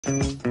So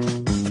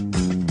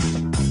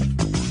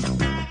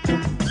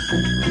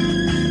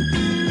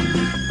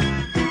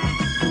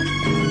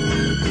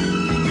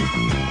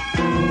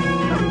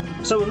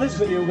in this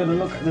video we're going to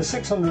look at the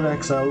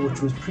 600XL, which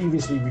was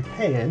previously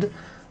repaired,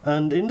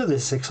 and into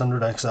this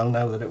 600XL,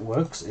 now that it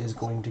works, is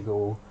going to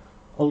go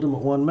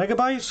Ultimate 1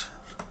 MB,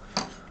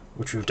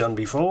 which we've done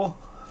before,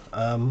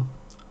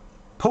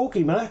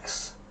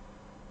 PokeyMAX,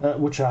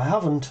 which I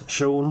haven't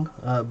shown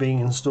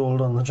being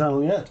installed on the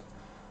channel yet,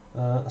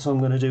 so I'm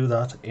going to do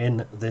that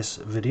in this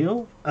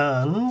video,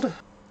 and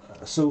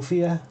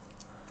Sophia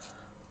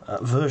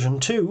version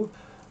 2.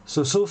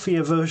 So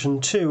Sophia version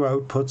 2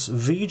 outputs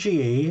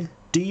VGA,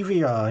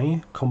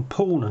 DVI,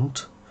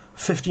 component,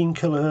 15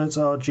 kHz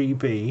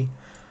RGB,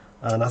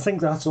 and I think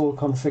that's all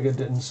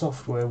configured in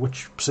software,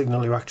 which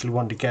signal you actually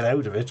want to get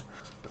out of it.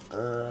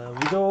 There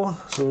we go.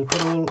 So we'll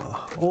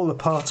put all the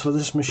parts for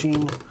this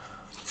machine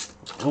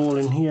all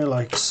in here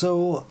like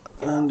so,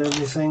 and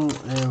everything,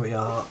 there we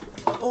are,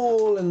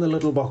 all in the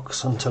little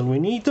box until we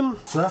need them.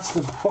 So that's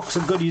the box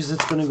of goodies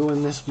that's going to go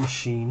in this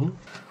machine.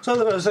 So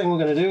the first thing we're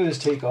going to do is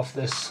take off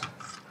this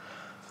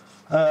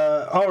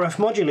RF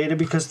modulator,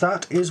 because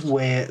that is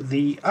where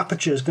the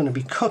aperture is going to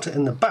be cut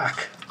in the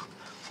back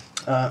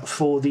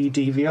for the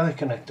DVI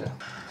connector.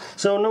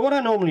 So now what I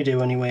normally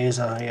do anyway is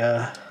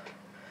I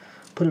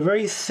put a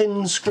very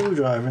thin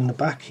screwdriver in the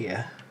back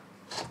here.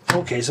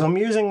 Okay, so I'm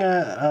using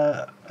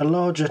a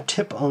larger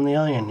tip on the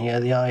iron here,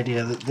 the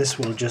idea that this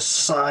will just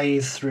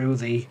scythe through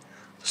the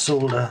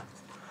solder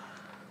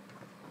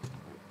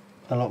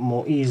a lot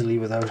more easily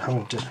without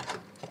having to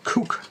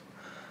cook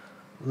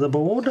the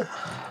board.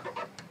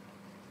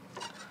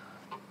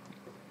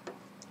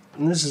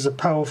 And this is a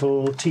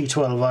powerful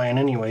T12 iron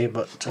anyway,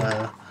 but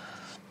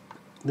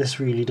this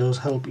really does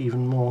help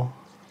even more.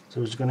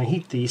 So we're just going to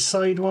heat these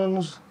side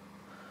ones.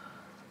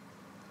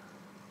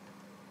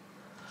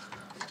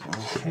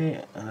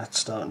 Okay, and that's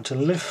starting to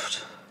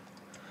lift.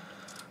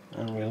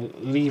 And we'll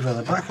lever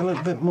the back a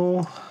little bit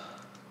more.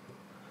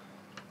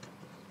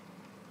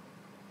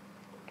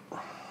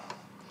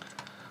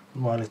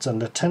 And while it's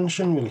under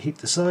tension, we'll heat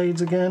the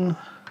sides again.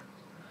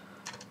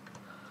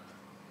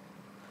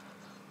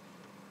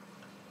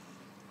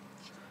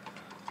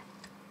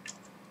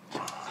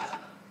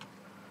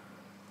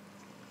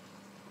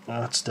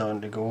 That's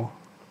starting to go.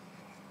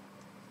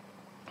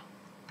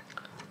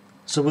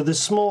 So with the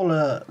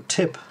smaller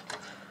tip,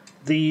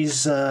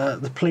 these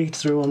the plate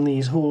through on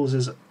these holes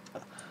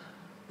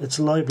it's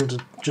liable to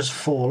just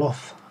fall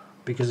off,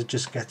 because it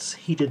just gets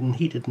heated and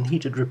heated and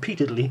heated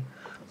repeatedly.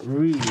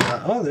 Really,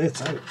 oh,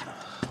 it's out.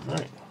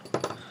 Right.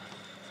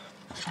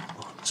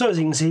 So as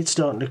you can see, it's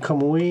starting to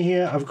come away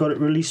here. I've got it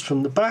released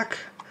from the back.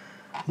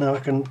 Now I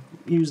can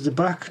use the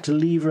back to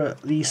lever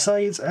the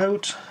sides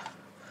out,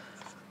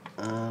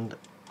 and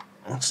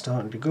that's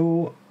starting to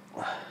go.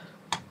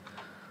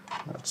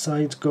 That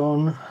side's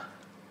gone.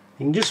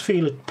 You can just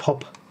feel it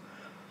pop,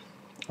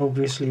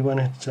 obviously, when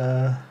it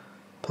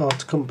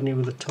parts company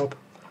with the top.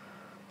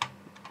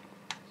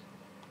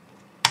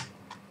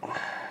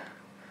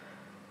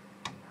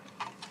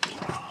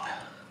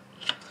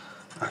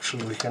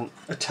 Actually, we can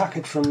attack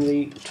it from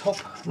the top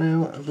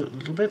now a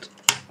little bit,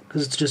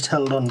 because it's just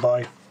held on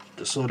by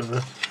the sort of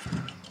a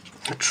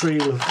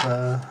trail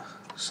of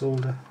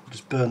solder.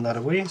 Just burn that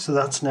away, so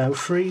that's now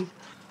free.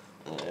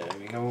 There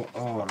we go.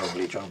 Oh,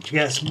 lovely job.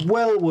 Yes,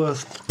 well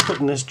worth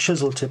putting this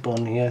chisel tip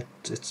on here.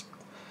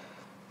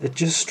 It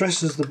just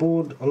stresses the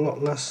board a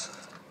lot less.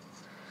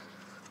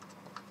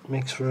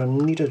 Makes for a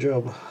neater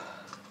job.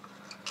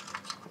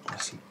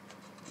 Let's see.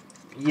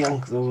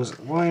 Yank those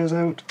wires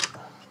out.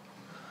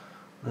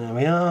 There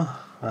we are.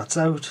 That's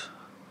out.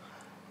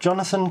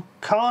 Jonathan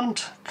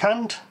can't.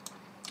 I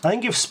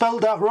think you've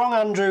spelled that wrong,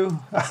 Andrew.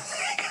 I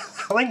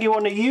think you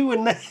want a U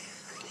in there.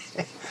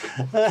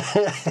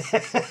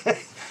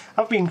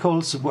 I've been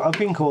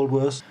called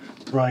worse.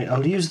 Right,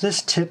 I'll use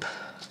this tip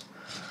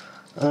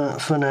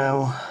for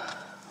now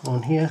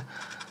on here.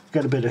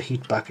 Get a bit of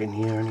heat back in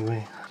here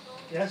anyway.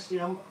 Yes,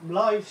 I'm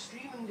live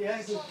streaming. Yeah,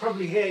 you can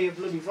probably hear your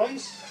bloody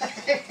voice.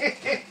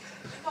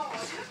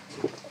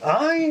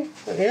 Aye,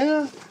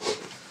 yeah.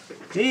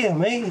 Dear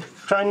me,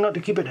 trying not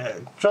to keep it.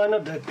 Trying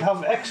not to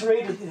have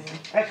X-rated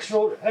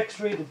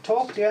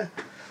talk. Yeah.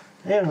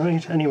 Yeah,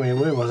 right. Anyway,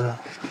 where was I?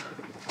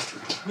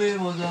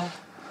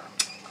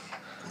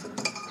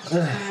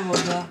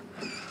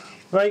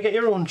 Right, get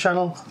your own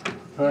channel.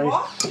 Right,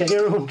 what? Get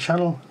your own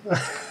channel.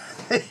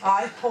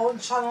 iPhone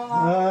channel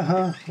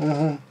now.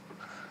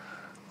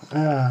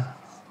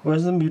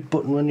 Where's the mute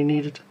button when you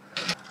need it?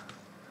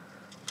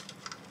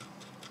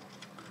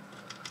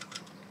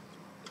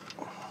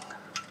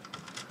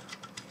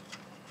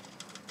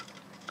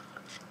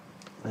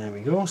 There we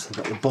go, so we've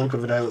got the bulk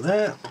of it out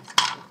there.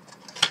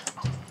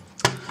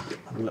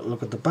 Have a little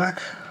look at the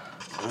back.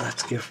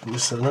 Let's give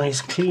this a nice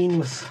clean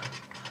with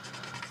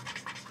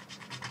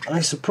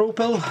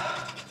isopropyl.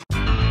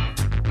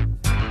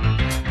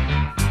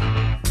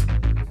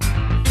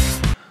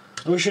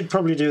 We should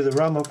probably do the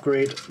RAM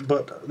upgrade,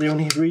 but the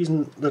only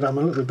reason that I'm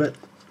a little bit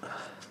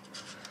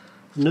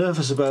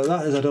nervous about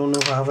that is I don't know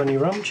if I have any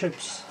RAM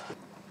chips.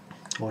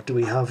 What do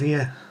we have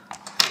here?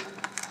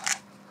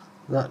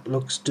 That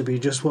looks to be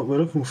just what we're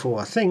looking for,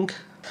 I think.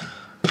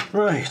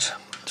 Right,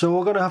 so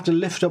we're going to have to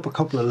lift up a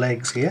couple of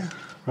legs here.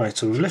 Right,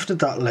 so we've lifted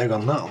that leg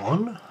on that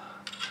one.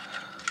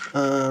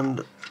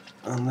 And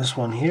on this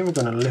one here we're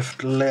going to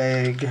lift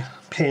leg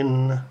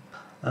pin,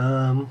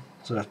 so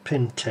that's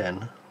pin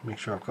 10. Make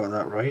sure I've got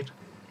that right.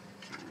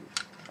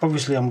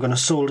 Obviously I'm going to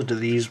solder to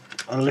these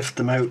and lift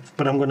them out,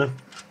 but I'm going to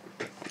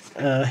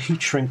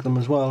heat shrink them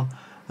as well.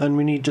 And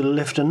we need to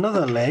lift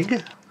another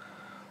leg,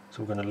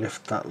 so we're going to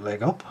lift that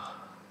leg up.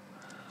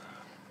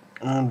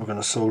 And we're going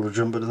to solder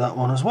jumper to that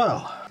one as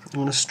well. I'm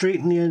going to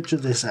straighten the edge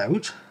of this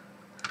out.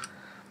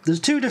 There's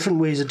two different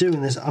ways of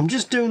doing this. I'm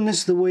just doing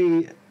this the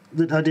way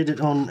that I did it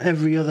on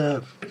every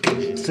other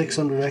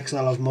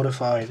 600XL I've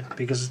modified,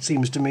 because it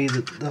seems to me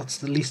that that's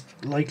the least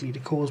likely to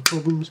cause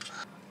problems.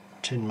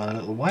 Tin my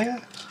little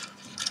wire.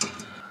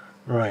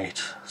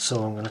 Right,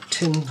 so I'm going to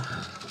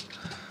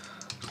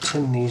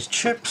tin these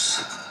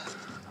chips.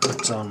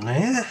 That's on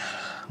there.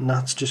 And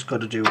that's just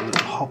got to do a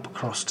little hop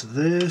across to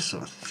there, so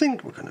I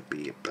think we're going to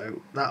be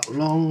about that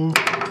long.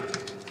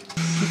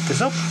 Heat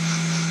this up.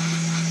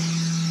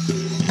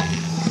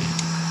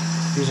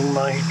 Using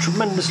my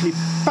tremendously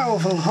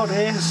powerful hot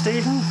air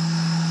station.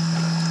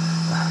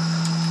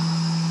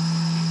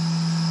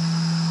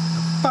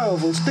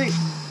 Powerful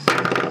station.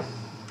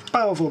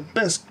 Powerful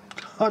best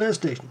hot air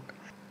station.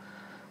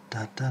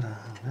 Da, da, da,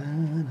 da,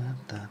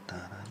 da, da, da.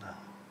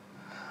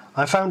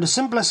 I found a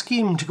simpler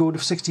scheme to go to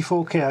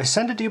 64K. I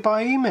sent it to you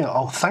by email.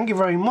 Oh, thank you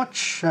very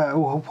much,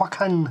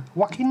 Joaquin.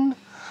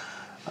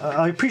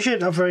 I appreciate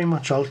that very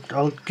much.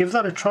 I'll give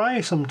that a try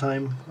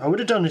sometime. I would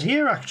have done it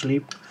here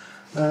actually,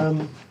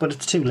 but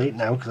it's too late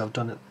now because I've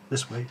done it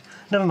this way.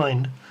 Never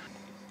mind.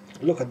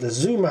 Look at the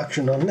zoom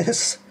action on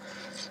this.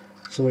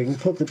 So we can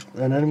put the,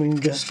 and then we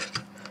can just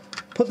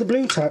put the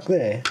blue tack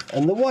there,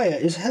 and the wire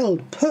is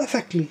held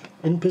perfectly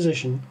in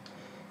position,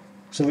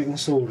 so we can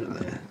solder it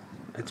there.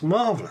 It's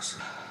marvellous.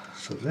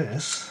 So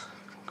this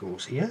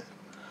goes here.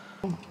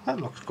 That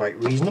looks quite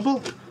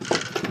reasonable.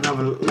 We'll have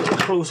a little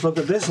close look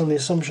at this on the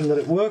assumption that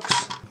it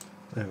works.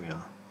 There we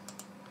are.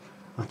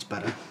 That's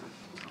better.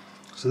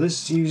 So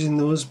this is using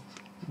those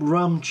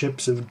RAM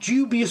chips of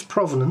dubious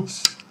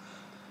provenance.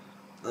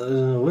 I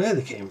don't know where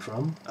they came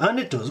from, and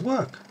it does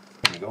work.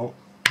 There we go.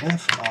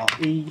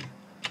 FREO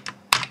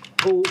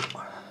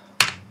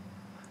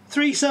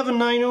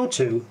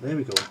 37902. There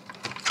we go.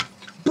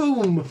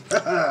 Boom!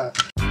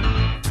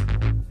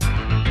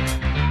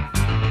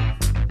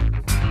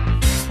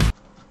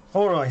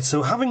 Alright,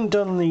 so having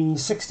done the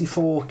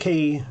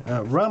 64K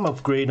RAM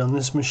upgrade on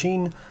this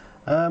machine,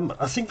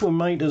 I think we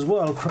might as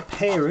well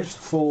prepare it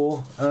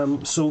for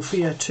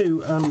Sophia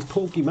 2 and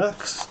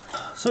PokeyMAX.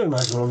 So we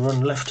might as well run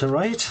left to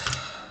right,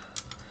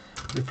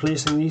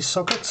 replacing these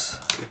sockets.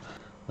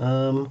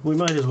 We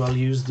might as well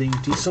use the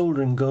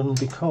desoldering gun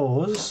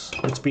because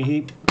it's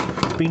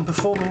been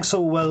performing so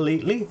well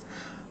lately.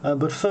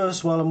 But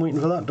first, while I'm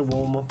waiting for that to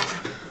warm up,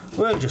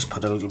 we'll just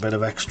put a little bit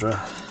of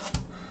extra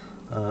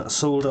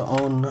solder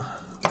on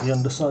the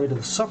underside of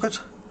the socket.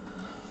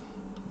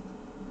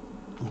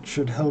 It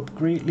should help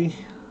greatly.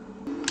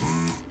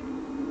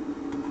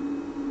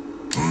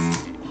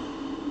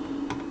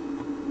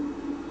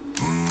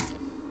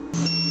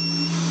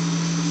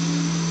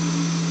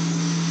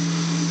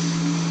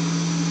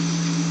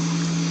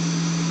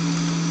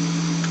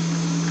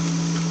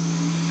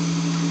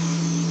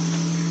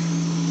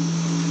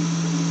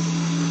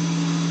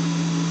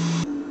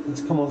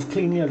 It's come off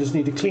cleanly. I just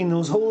need to clean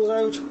those holes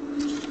out,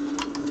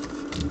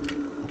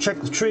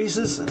 check the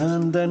traces,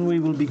 and then we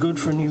will be good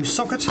for a new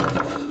socket.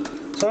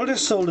 So I'll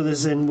just solder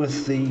this in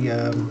with the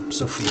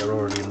Sophia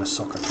already in the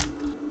socket.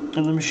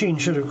 And the machine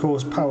should of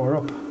course power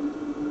up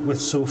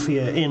with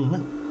Sophia in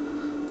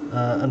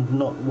and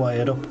not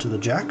wired up to the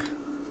jack,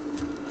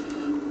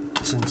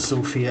 since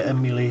Sophia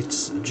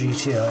emulates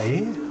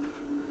GTI.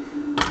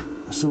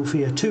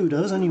 Sophia 2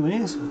 does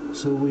anyways,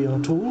 so we are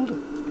told.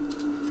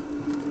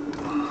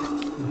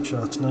 Make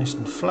sure it's nice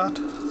and flat.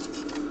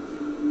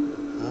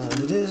 And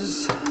it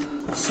is.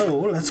 So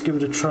let's give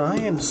it a try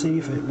and see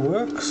if it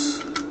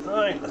works.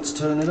 Right, let's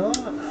turn it on.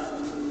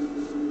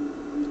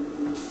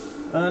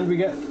 And we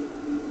get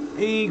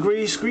a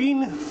grey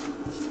screen.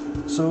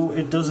 So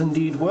it does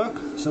indeed work.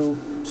 So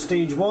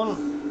stage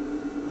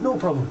 1, no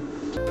problem.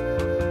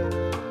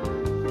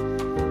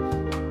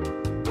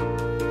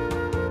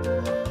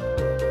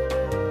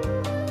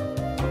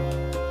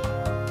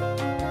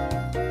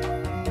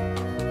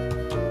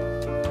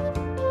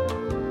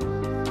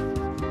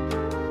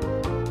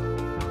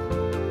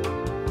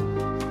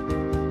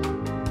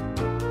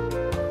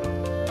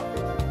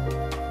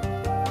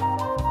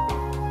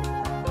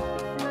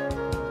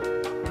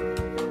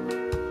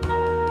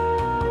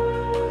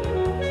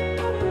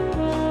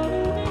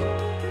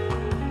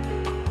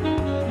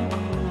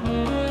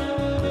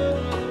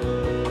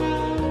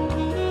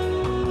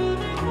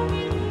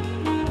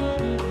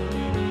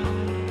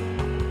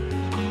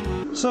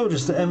 So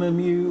just the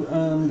MMU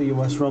and the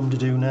OS ROM to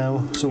do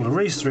now. So we'll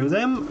race through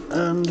them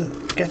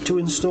and get to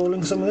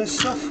installing some of this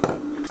stuff.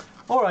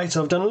 Alright,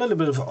 so I've done a little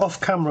bit of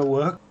off-camera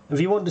work. If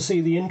you want to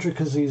see the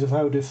intricacies of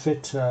how to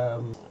fit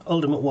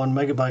Ultimate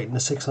 1MB in the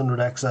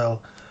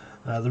 600XL,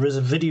 there is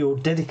a video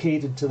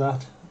dedicated to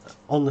that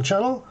on the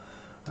channel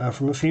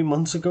from a few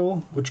months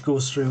ago, which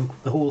goes through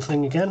the whole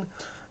thing again.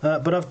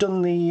 But I've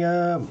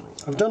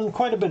done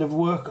quite a bit of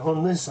work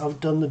on this.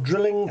 I've done the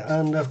drilling,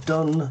 and I've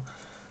done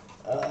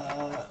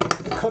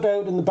the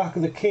cutout in the back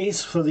of the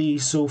case for the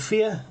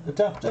Sophia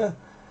adapter,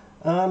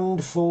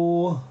 and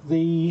for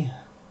the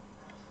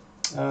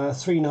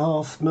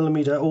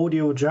 3.5mm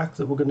audio jack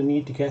that we're going to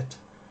need to get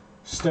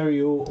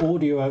stereo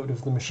audio out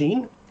of the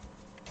machine,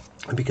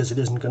 because it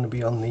isn't going to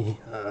be on the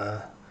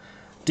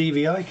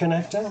DVI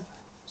connector.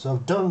 So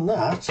I've done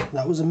that.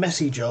 That was a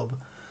messy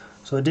job.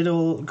 So I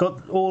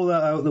got all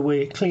that out of the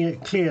way,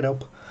 cleared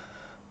up,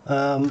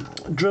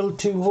 drilled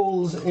 2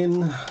 holes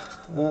in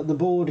the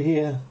board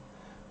here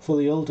for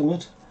the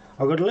Ultimate.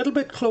 I got a little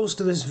bit close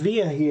to this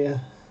via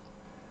here,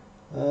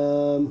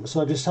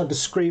 so I just had to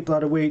scrape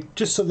that away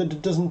just so that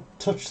it doesn't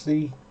touch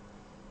the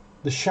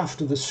shaft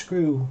of the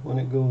screw when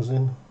it goes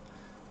in.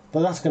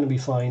 But that's going to be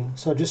fine.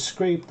 So I just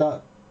scraped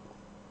that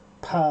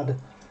pad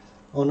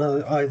on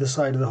either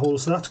side of the hole,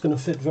 so that's going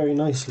to fit very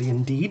nicely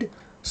indeed.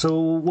 So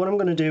what I'm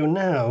going to do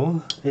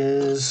now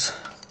is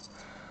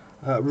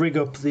rig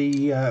up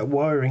the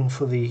wiring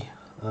for the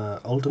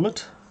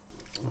Ultimate.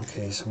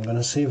 Okay, so I'm going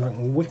to see if I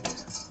can wick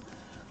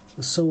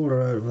the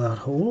solder out of that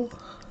hole.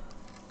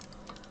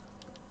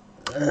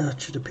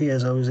 It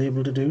appears I was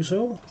able to do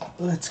so.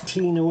 Let's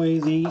clean away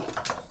the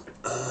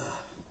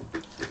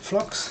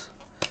flux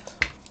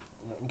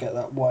and get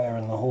that wire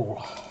in the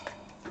hole.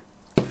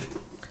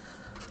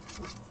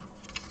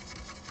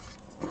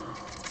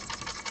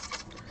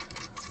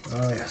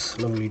 Oh yes,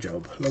 lovely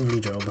job, lovely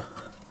job.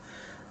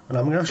 And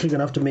I'm actually going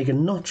to have to make a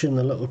notch in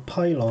the little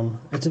pylon.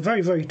 It's a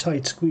very, very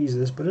tight squeeze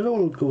this, but it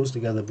all goes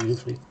together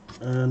beautifully.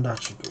 And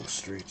that should go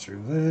straight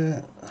through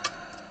there.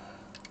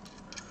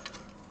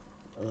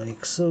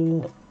 Like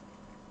so.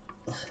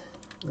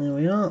 There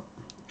we are,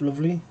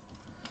 lovely.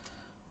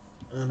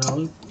 And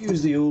I'll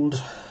use the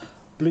old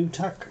blue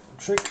tack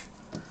trick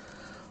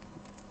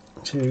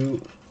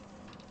to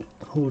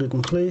hold it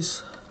in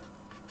place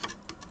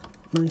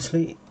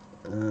nicely,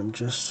 and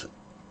just a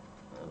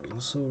little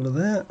solder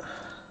there.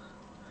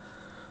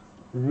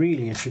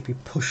 Really, it should be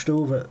pushed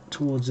over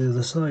towards the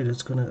other side.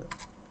 It's going to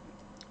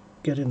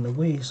get in the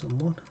way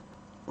somewhat.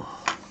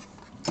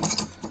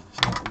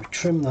 We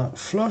trim that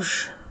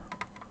flush,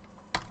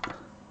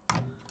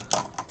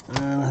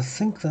 and I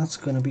think that's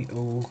going to be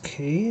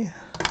okay.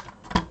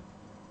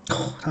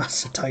 Oh,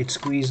 that's a tight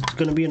squeeze. It's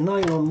going to be a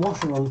nylon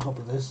washer on top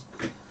of this.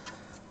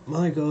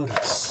 My God,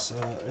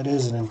 it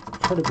is an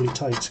incredibly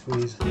tight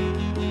squeeze.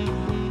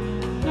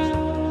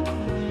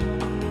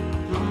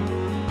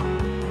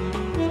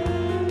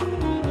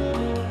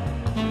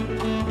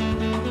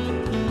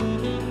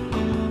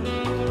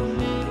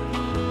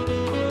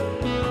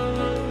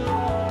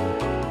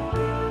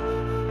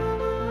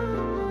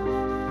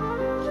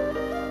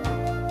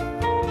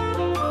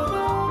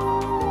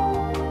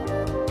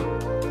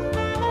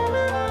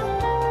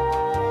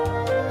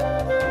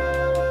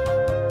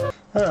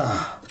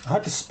 I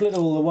had to split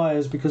all the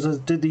wires because I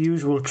did the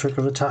usual trick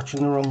of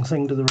attaching the wrong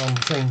thing to the wrong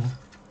thing.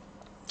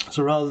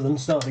 So rather than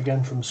start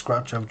again from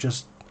scratch, I've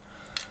just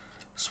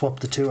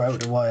swapped the 2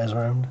 outer wires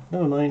around.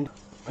 Never mind.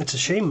 It's a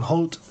shame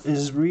Halt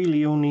is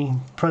really only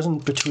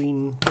present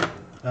between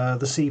the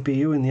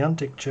CPU and the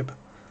Antic chip.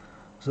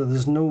 So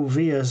there's no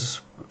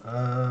vias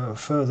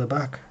further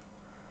back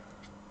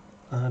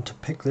to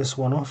pick this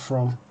one off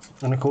from.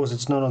 And of course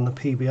it's not on the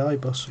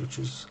PBI bus, which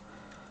is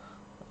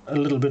a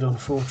little bit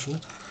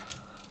unfortunate.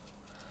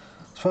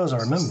 As far as I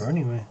remember,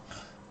 anyway.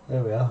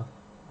 There we are.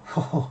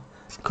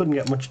 Couldn't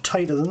get much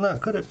tighter than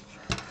that, could it?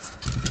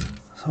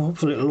 So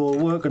hopefully it'll all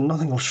work and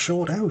nothing will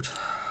short out.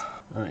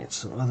 Right,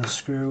 so other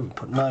screw,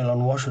 put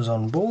nylon washers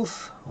on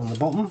both, on the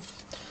bottom.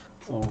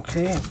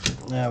 Okay,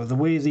 now the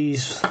way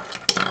these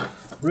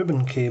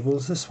ribbon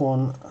cables, this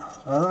one,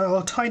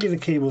 I'll tidy the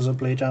cables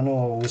up later, I know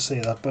I always say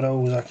that, but I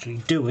always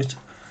actually do it.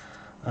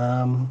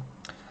 So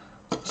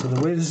the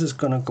way this is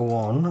going to go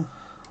on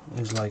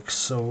is like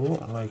so,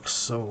 like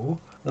so.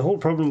 The whole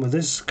problem with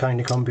this kind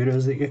of computer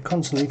is that you're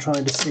constantly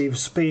trying to save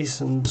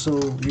space, and so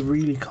you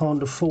really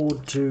can't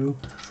afford to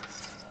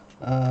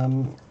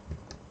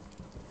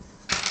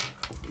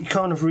you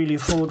can't really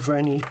afford for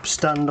any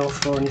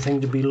standoff or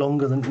anything to be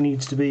longer than it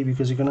needs to be,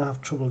 because you're going to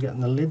have trouble getting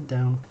the lid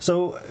down.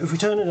 So if we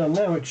turn it on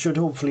now, it should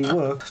hopefully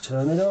work.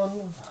 Turn it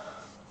on,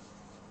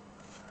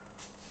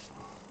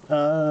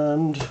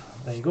 and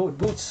there you go, it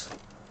boots.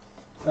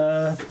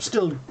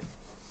 Still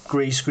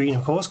grey screen,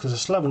 of course, because I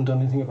still haven't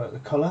done anything about the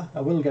colour.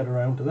 I will get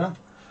around to that.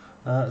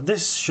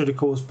 This should of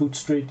course boot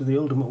straight to the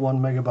Ultimate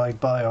 1MB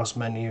BIOS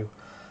menu.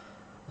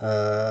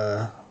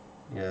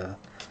 Yeah,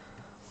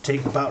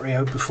 take the battery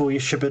out before you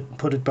ship it,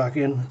 put it back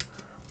in.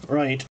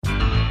 Right.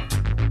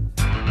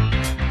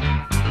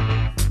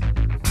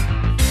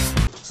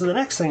 So the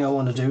next thing I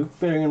want to do,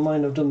 bearing in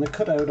mind I've done the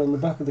cutout on the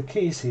back of the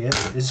case here,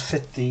 is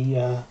fit the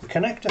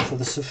connector for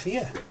the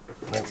Sophia.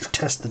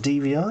 Test the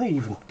DVI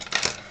even.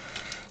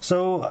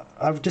 So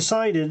I've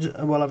decided,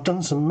 well, I've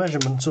done some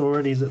measurements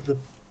already, that the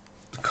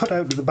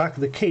cutout at the back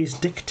of the case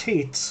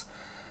dictates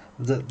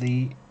that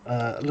the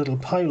little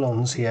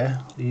pylons here,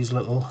 these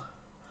little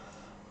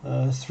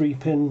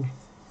 3-pin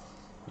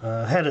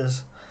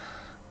headers,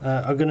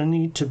 are going to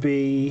need to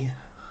be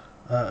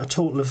a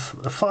total of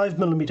a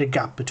 5mm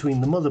gap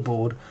between the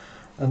motherboard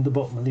and the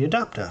bottom of the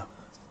adapter.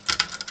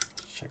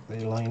 Let's check they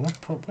line up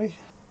properly.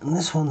 And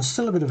this one's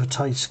still a bit of a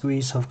tight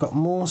squeeze, so I've got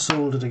more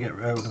solder to get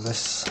out of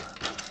this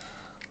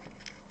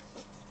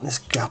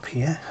gap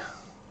here,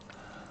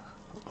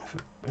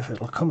 if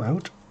it'll come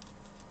out.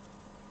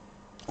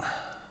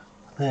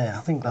 There, I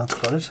think that's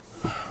got it.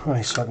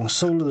 Right, so I can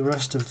solder the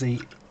rest of the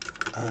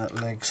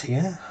legs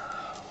here.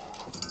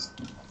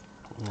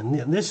 And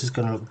this is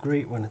going to look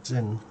great when it's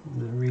in.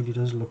 It really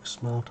does look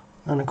smart.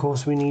 And of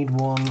course we need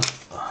one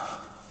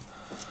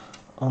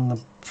on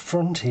the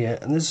front here,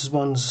 and this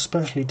one's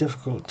especially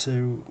difficult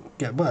to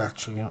get, well,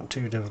 actually not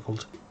too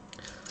difficult.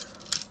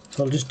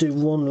 So I'll just do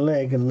one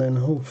leg and then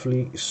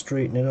hopefully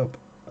straighten it up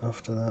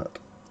after that.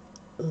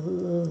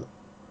 Go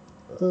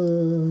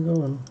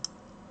on.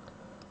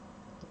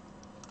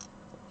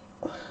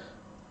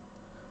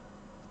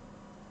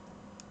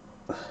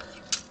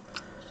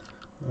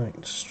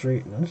 Right,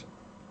 straighten it.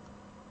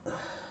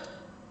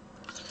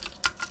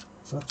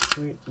 Is that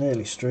straight?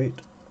 Nearly straight.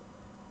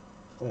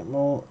 A bit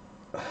more.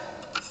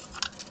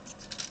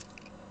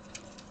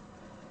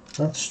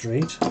 That's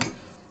straight.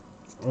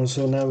 And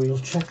so now we'll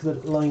check that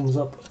it lines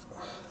up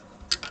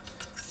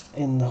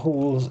in the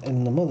holes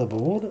in the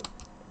motherboard,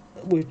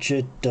 which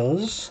it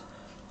does.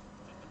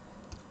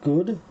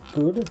 Good,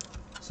 good.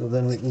 So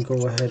then we can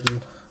go ahead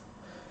and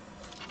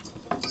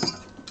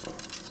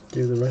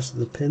do the rest of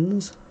the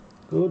pins.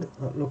 Good,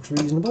 that looks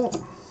reasonable.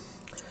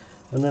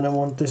 And then I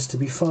want this to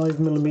be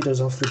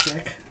 5mm off the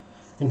deck.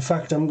 In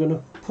fact, I'm going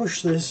to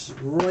push this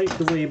right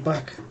the way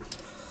back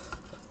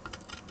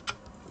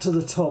to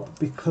the top,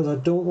 because I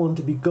don't want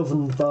to be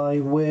governed by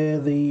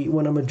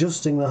when I'm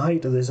adjusting the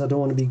height of this, I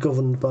don't want to be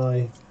governed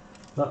by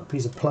that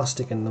piece of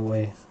plastic in the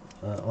way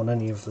on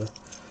any of the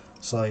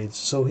sides.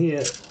 So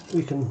here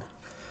we can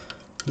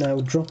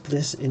now drop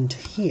this into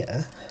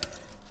here,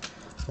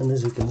 and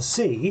as you can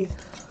see,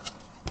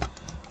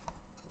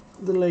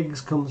 the legs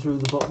come through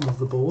the bottom of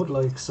the board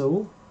like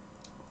so,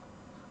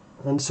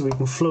 and so we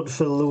can flood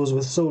fill those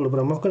with solder, but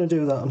I'm not going to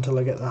do that until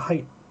I get the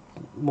height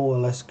more or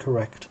less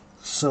correct.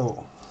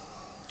 So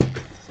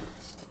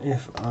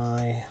if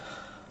I'll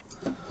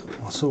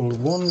solder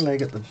one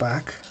leg at the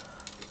back,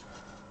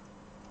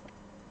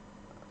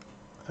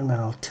 and then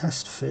I'll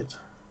test fit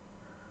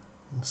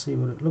and see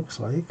what it looks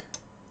like.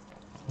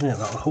 Yeah,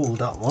 that'll hold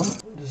that one.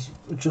 Just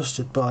adjust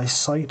it by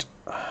sight.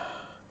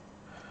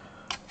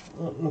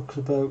 That looks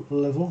about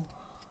level.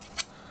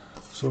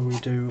 So we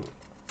do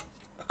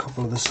a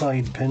couple of the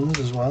side pins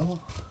as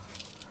well,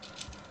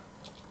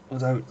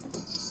 without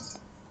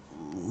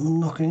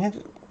knocking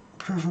it,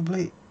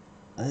 preferably.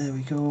 There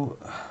we go.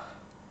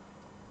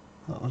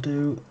 That'll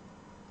do.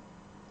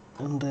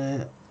 And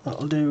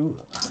that'll do.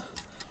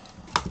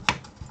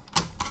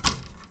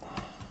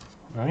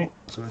 Right,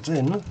 so it's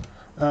in.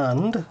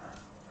 And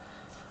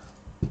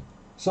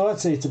so I'd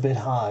say it's a bit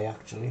high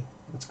actually.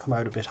 It's come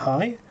out a bit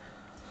high.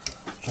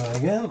 Try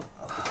again.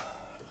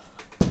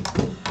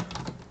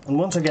 And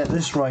once I get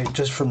this right,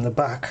 just from the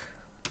back,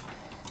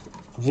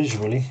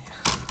 visually,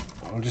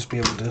 I'll just be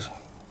able to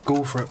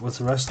go for it with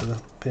the rest of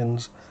the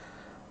pins.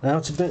 Now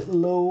it's a bit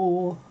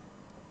low.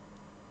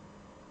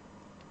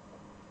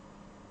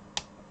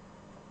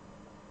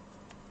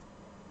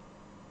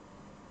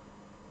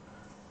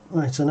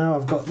 Right, so now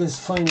I've got this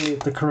finally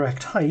at the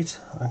correct height.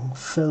 I can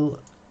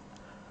fill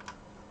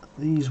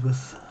these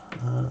with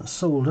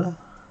solder.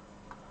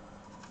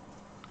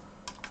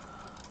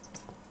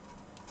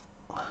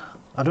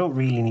 I don't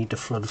really need to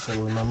flood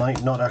fill them. I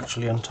might not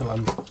actually until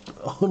I'm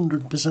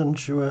 100%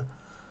 sure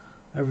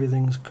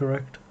everything's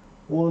correct.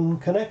 One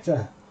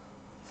connector,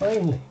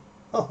 finally.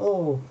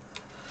 Oh,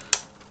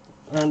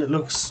 and it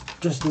looks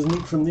just as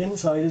neat from the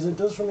inside as it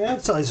does from the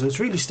outside, so it's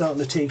really starting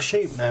to take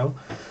shape now.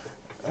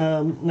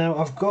 Now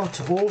I've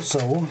got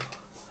also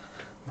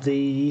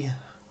the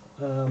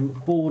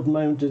board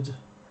mounted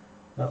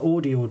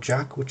audio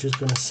jack, which is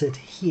going to sit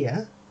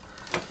here.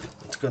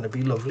 It's going to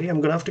be lovely. I'm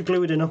going to have to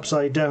glue it in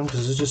upside down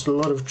because there's just a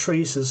lot of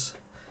traces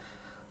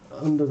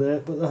under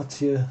there, but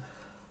that's your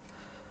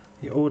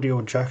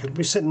audio jack. It'll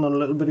be sitting on a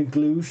little bit of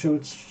glue, so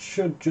it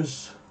should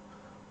just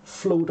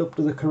float up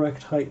to the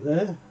correct height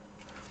there.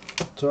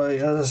 So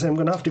as I say, I'm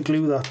going to have to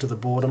glue that to the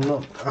board. I'm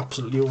not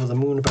absolutely over the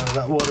moon about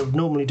that. What I would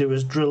normally do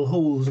is drill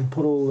holes and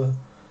put all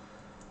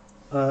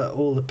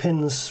the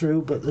pins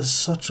through, but there's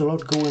such a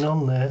lot going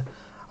on there.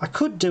 I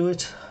could do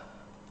it.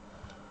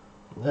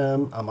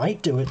 I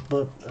might do it,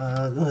 but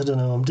I don't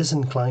know. I'm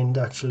disinclined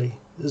actually.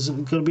 There's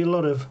going to be a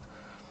lot of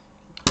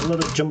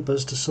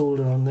jumpers to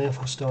solder on there if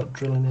I start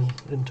drilling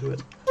into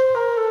it.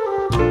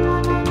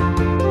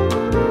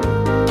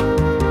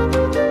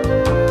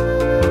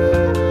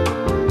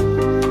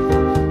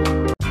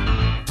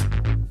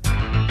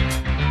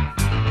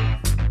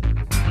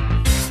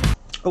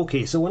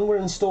 Okay, so when we're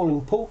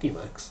installing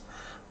PokeyMAX,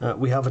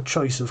 we have a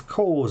choice of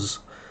cores.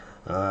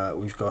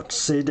 We've got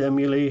SID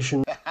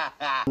emulation,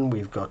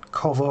 we've got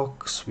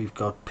Covox, we've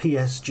got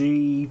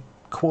PSG,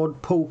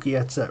 Quad Pokey,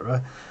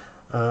 etc.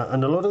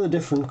 And a lot of the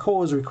different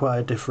cores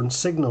require different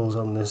signals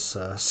on this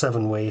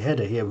 7-way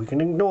header here. We can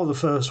ignore the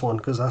first one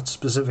because that's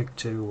specific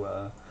to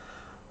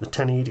the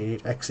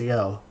 1088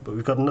 XEL, but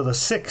we've got another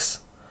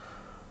 6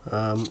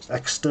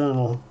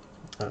 external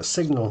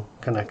signal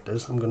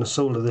connectors. I'm going to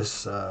solder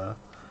this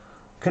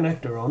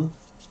connector on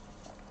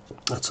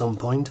at some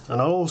point,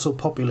 and I'll also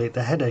populate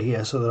the header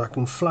here so that I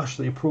can flash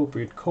the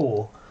appropriate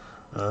core,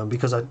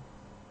 because I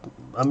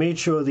made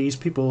sure these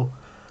people,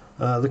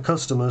 the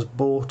customers,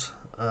 bought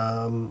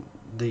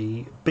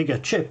the bigger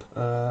chip,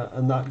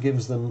 and that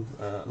gives them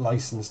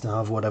license to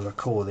have whatever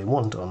core they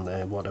want on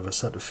their whatever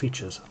set of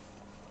features.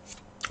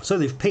 So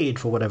they've paid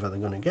for whatever they're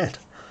going to get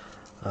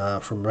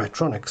from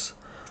Retronics.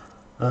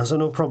 So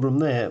no problem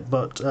there,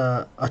 but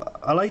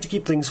I like to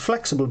keep things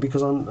flexible,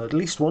 because on at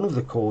least one of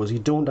the cores you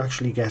don't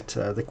actually get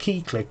the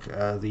key click,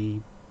 the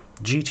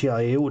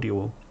GTI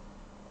audio.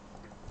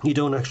 You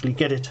don't actually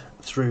get it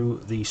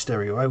through the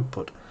stereo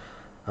output,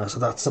 so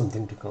that's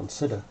something to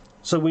consider.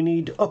 So we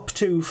need up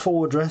to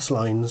 4 address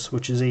lines,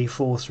 which is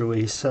A4 through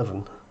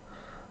A7,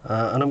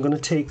 and I'm going to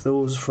take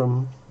those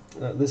from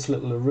this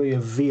little array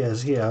of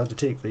vias here. I had to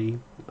take the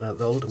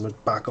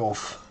ultimate back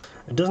off.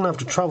 It doesn't have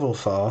to travel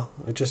far,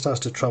 it just has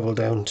to travel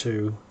down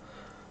to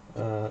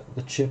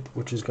the chip,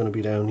 which is going to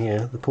be down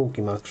here, the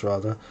PokeyMAX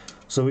rather.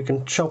 So we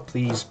can chop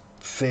these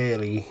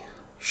fairly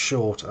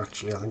short,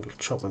 actually. I think we'll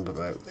chop them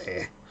about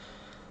there.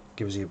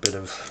 Gives you a bit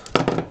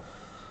of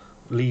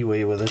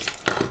leeway with it.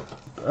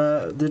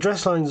 The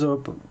address lines are,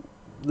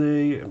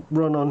 they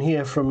run on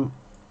here from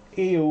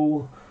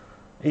A0,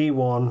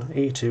 A1,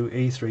 A2,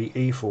 A3,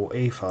 A4,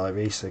 A5,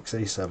 A6,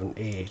 A7,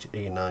 A8,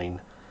 A9,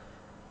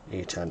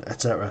 A10,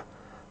 etc.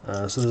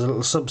 So there's a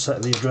little subset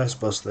of the address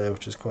bus there,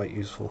 which is quite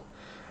useful.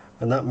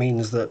 And that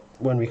means that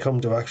when we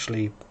come to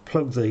actually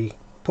plug the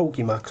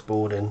PokeyMAX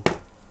board in,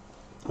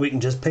 we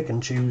can just pick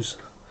and choose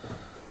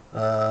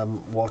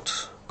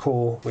what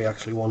core we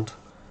actually want.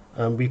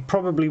 We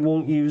probably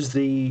won't use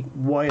the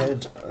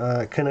wired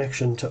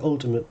connection to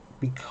Ultimate,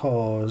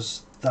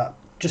 because that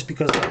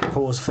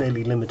core is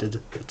fairly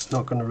limited. It's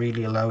not going to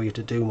really allow you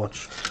to do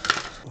much.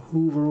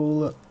 Hoover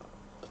all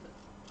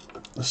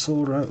the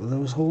solder out of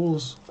those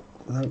holes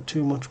without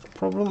too much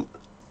problem.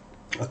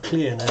 Are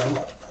clear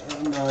now,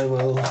 and I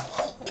will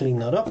clean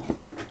that up.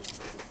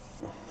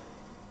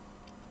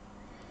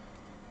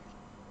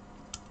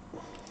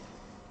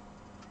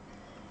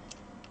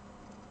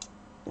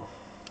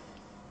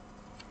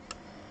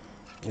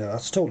 Yeah,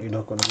 that's totally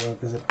not going to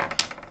work, is it?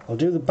 I'll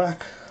do the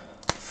back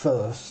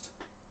first.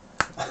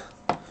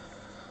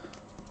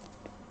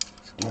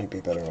 Might be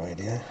a better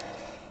idea.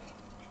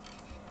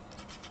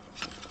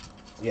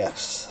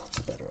 Yes, that's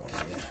a better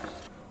idea.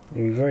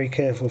 Be very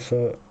careful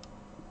for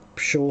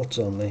shorts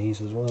on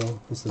these as well,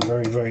 because they're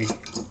very, very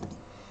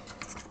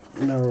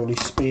narrowly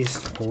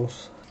spaced, of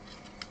course.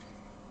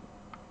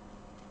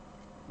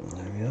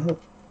 There we are.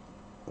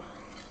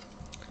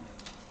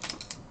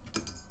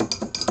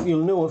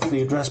 You'll know if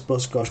the address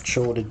bus got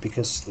shorted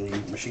because the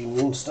machine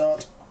won't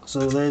start.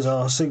 So there's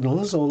our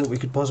signals, all that we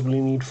could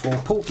possibly need for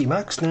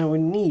PokeyMAX. Now we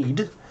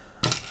need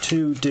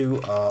to do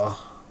our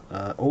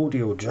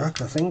audio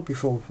jack, I think,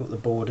 before we put the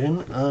board in,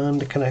 and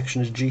the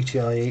connection is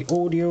GTI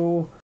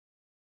audio.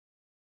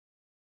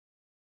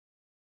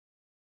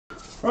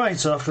 Right,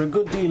 so after a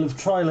good deal of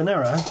trial and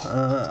error,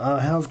 I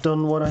have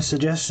done what I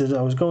suggested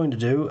I was going to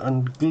do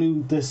and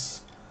glued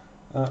this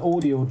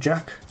audio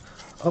jack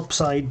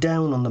upside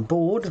down on the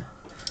board.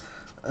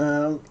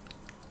 I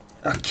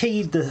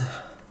keyed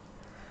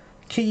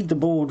the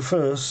board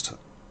first,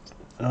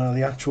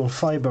 the actual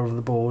fibre of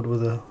the board,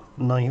 with a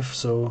knife,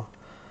 so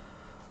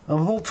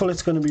I'm hopeful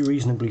it's going to be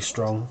reasonably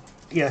strong.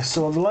 Yes,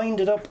 so I've lined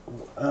it up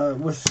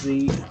with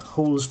the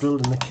holes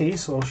drilled in the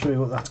case, so I'll show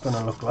you what that's going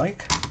to look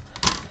like.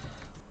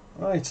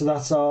 Right, so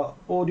that's our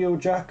audio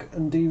jack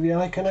and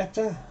DVI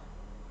connector.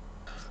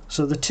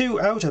 So the 2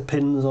 outer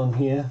pins on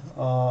here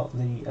are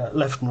the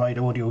left and right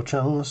audio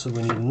channels, so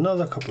we need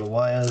another couple of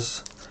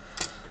wires.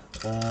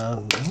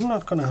 I'm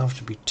not going to have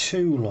to be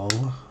too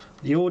long.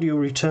 The audio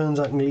returns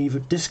I can leave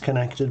it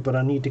disconnected, but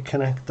I need to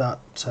connect that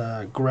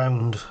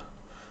ground,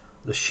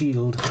 the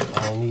shield.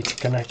 I'll need to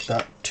connect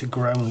that to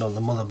ground on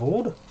the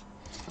motherboard.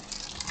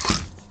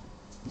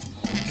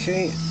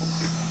 Okay.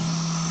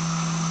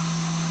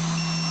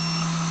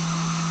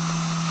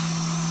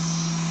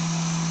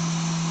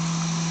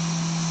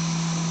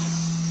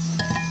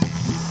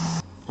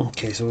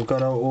 Okay, so we've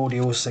got our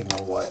audio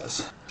signal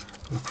wires.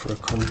 Look for a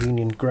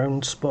convenient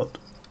ground spot.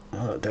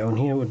 Down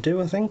here would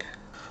do, I think.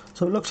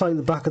 So it looks like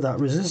the back of that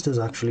resistor is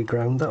actually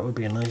ground. That would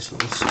be a nice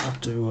little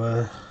spot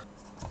to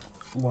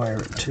wire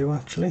it to,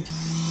 actually.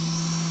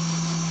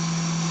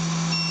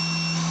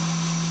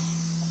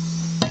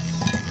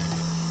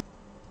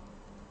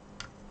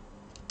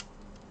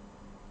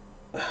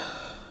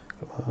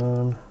 Come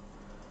on.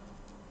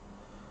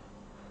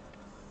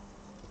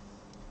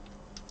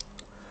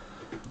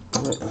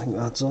 Right, I think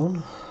that's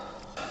on.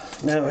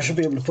 Now I should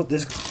be able to put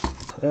this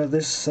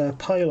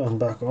pylon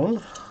back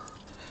on.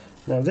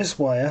 Now this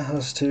wire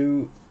has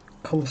to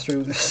come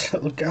through this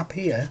little gap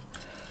here.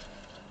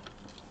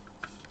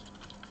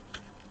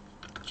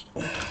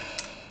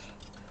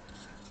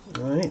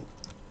 Right,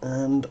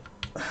 and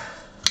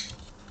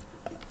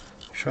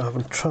make sure I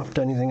haven't trapped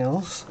anything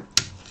else.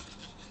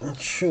 That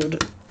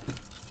should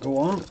go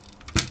on,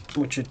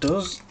 which it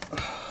does.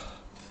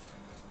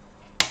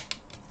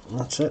 And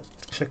that's it,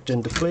 clicked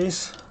into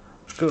place.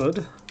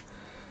 Good.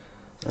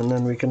 And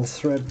then we can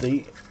thread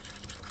the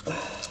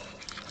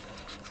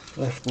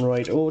left and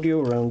right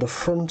audio around the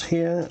front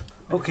here.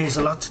 Okay,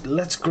 so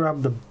let's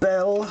grab the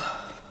bell,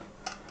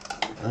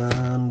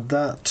 and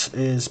that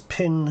is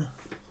pin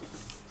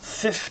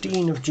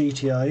 15 of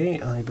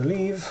GTIA, I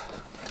believe.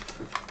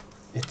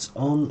 It's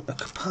on a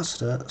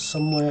capacitor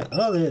somewhere.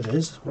 Oh, there it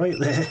is, right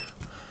there.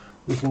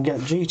 We can get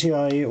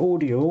GTIA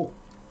audio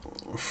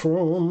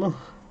from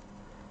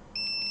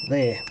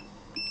there,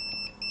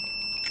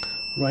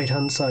 right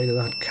hand side of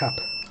that cap.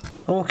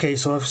 Okay,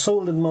 so I've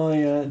soldered my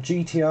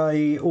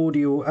GTI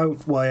audio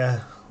out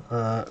wire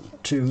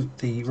to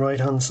the right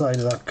hand side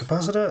of that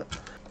capacitor.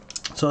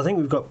 So I think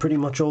we've got pretty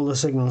much all the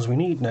signals we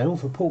need now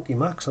for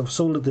PokeyMAX. I've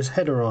soldered this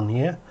header on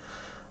here.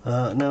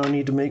 Now I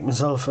need to make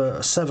myself a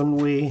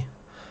 7-way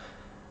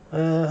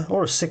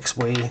or a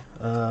 6-way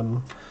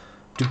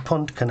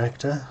DuPont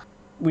connector.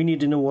 We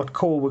need to know what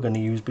core we're going to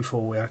use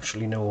before we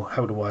actually know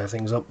how to wire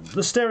things up.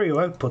 The stereo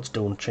outputs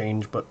don't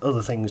change, but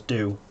other things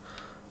do.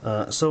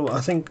 So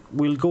I think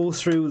we'll go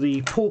through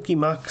the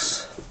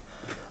PokeyMAX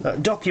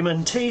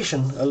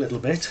documentation a little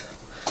bit,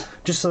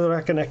 just so that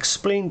I can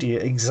explain to you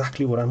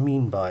exactly what I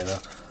mean by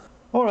that.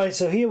 Alright,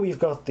 so here we've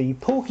got the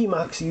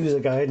PokeyMAX user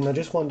guide, and I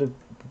just want to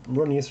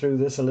run you through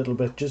this a little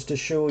bit just to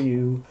show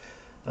you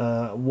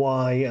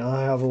why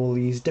I have all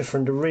these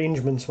different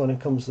arrangements when it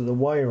comes to the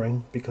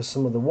wiring, because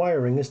some of the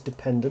wiring is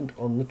dependent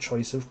on the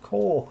choice of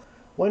core.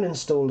 When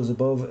installed as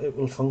above, it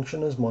will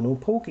function as mono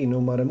Pokey no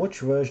matter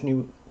which version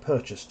you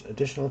purchased.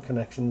 Additional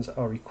connections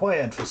are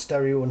required for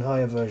stereo and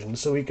higher versions,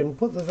 so we can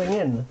put the thing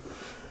in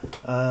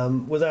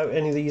without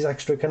any of these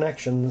extra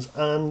connections,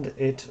 and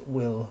it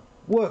will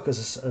work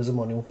as a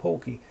mono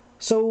Pokey.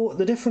 So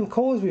the different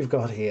cores we've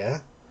got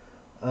here,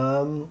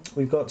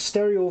 we've got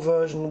stereo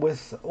version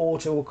with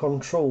auto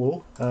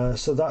control,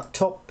 so that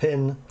top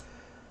pin,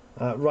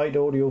 right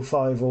audio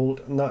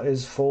 5V, and that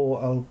is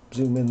for, I'll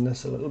zoom in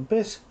this a little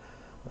bit,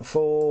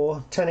 for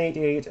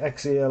 1088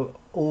 XAL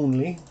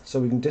only, so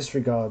we can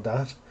disregard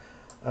that.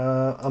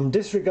 I'm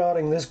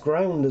disregarding this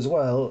ground as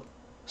well.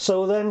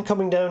 So then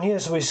coming down here,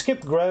 so we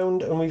skip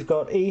ground and we've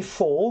got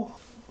A4.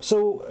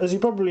 So as you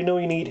probably know,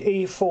 you need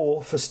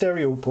A4 for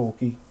stereo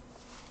Pokey,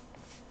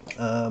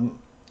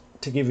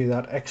 to give you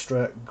that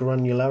extra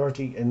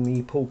granularity in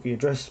the Pokey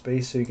address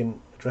space so you can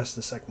address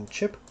the second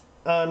chip.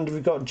 And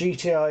we've got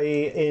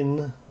GTIA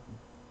in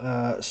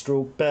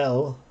stroke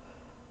bell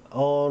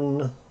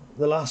on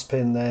the last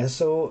pin there,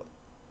 so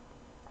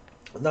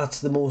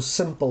that's the most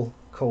simple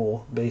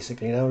core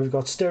basically. Now we've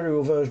got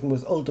stereo version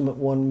with ultimate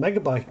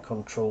 1MB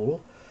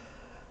control,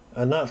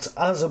 and that's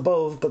as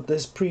above, but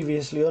this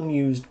previously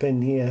unused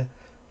pin here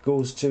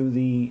goes to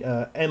the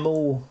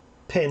MO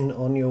pin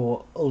on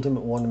your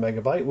ultimate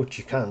 1MB, which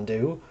you can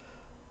do.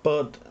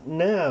 But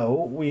now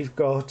we've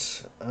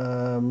got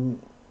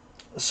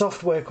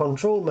software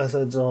control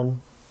methods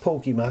on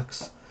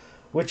PokeyMAX,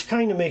 which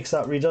kind of makes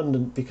that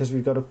redundant, because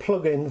we've got a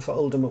plug-in for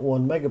ultimate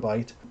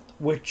 1MB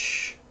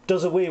which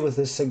does away with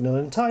this signal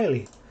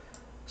entirely.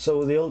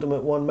 So the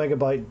ultimate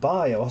 1MB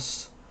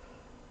BIOS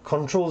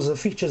controls the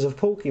features of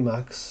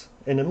PokeyMAX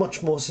in a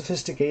much more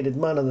sophisticated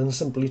manner than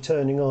simply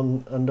turning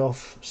on and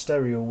off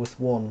stereo with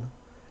one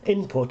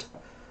input.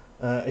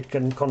 It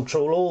can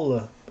control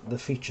all the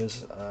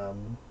features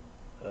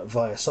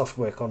via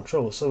software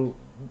control, so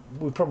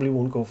we probably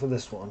won't go for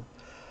this one.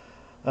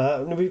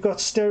 We've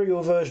got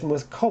stereo version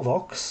with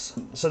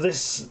COVOX, so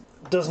this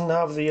doesn't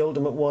have the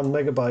ultimate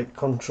 1MB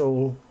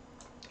control,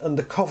 and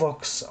the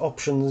COVOX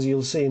options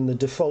you'll see in the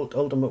default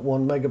ultimate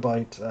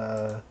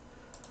 1MB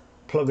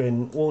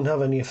plugin won't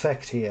have any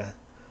effect here.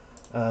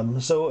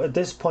 So at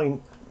this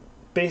point,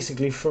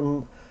 basically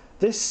from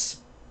this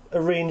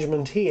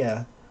arrangement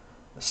here,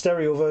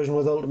 stereo version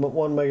with ultimate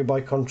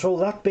 1MB control,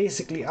 that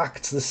basically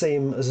acts the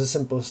same as a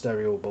simple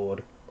stereo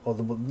board, or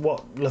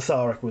what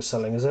Letharic was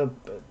selling as a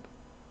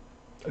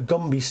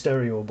Gumby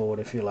stereo board,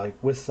 if you like,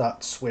 with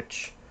that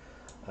switch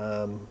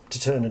to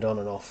turn it on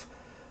and off.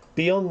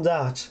 Beyond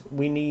that,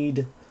 we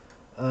need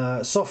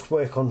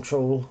software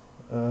control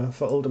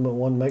for ultimate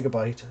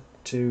 1MB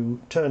to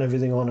turn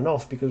everything on and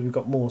off, because we've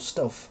got more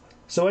stuff.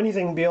 So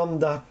anything beyond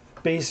that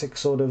basic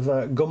sort of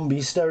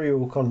Gumby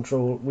stereo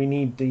control, we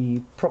need the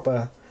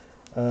proper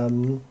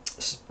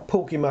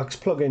PokeyMAX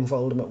plugin for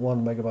ultimate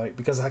 1MB,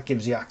 because that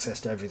gives you access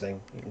to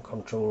everything. You can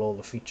control all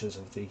the features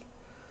of the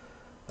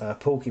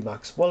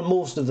PokeyMAX. Well,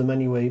 most of them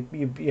anyway.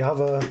 You have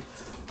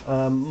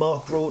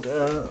Mark wrote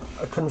a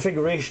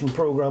configuration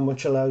program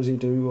which allows you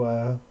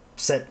to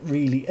set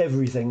really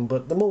everything,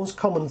 but the most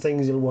common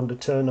things you'll want to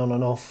turn on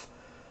and off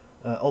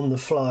on the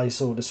fly,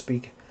 so to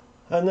speak.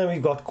 And then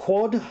we've got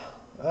quad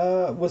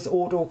with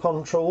auto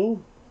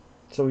control.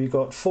 So we've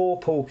got 4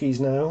 pokies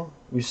now.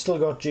 We've still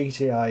got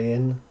GTI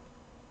in.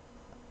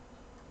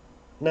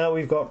 Now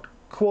we've got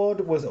quad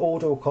with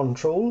auto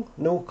control.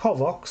 No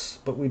Covox,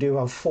 but we do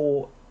have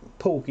 4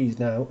 pokies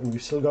now, and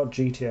we've still got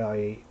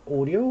GTI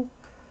audio.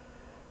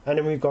 And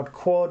then we've got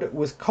quad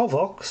with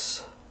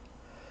Covox.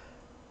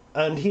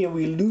 And here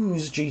we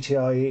lose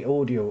GTI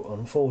audio,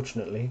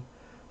 unfortunately.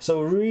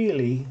 So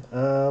really,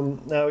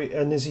 now,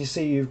 and as you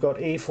see, you've got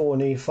A4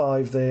 and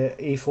A5 there,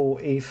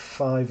 A4,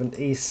 A5 and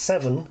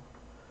A7.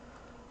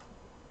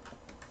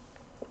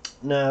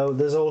 Now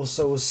there's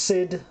also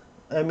SID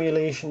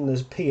emulation,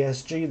 there's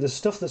PSG, there's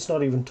stuff that's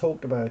not even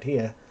talked about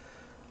here,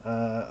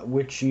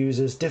 which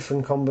uses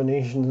different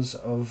combinations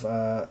of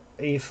A5,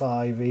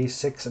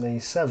 A6 and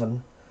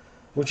A7,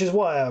 which is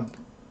why I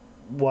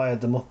wired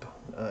them up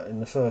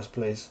in the first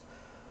place.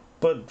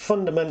 But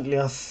fundamentally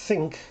I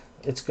think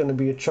it's going to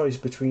be a choice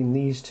between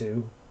these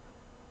two.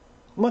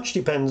 Much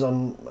depends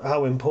on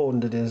how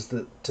important it is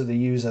to the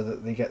user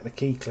that they get the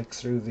key clicks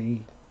through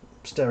the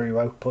stereo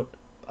output.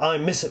 I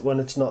miss it when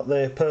it's not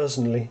there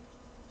personally,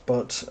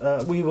 but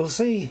we will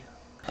see.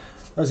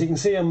 As you can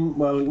see, you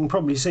can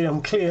probably see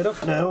I'm cleared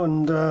up now,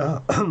 and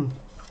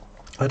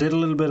I did a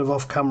little bit of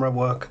off-camera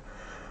work,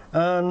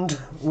 and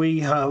we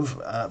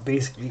have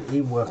basically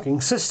a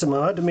working system.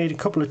 I had to make a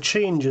couple of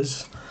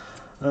changes.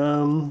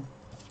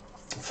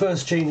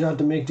 First change I had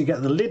to make to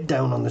get the lid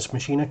down on this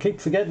machine. I keep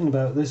forgetting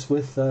about this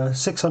with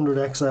 600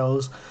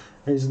 XLs,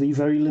 is the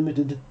very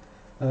limited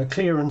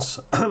clearance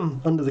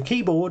under the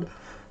keyboard.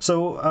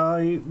 So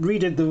I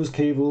redid those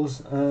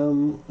cables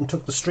and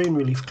took the strain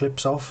relief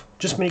clips off.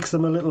 Just makes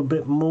them a little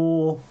bit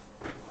more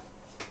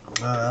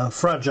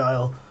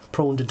fragile,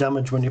 prone to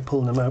damage when you're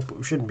pulling them out, but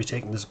we shouldn't be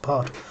taking this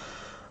apart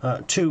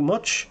too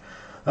much.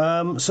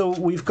 So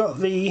we've got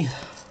the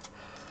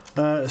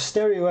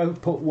stereo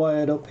output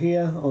wired up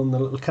here on the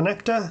little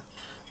connector.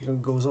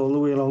 It goes all the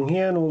way along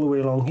here and all the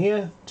way along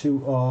here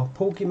to our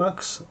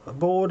PokeyMAX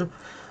board.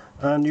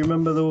 And you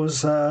remember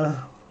those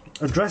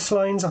address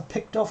lines I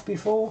picked off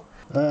before?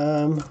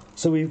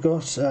 So we've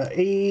got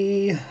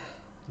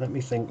let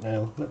me think.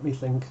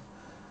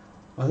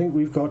 I think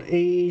we've got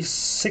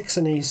A6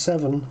 and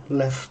A7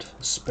 left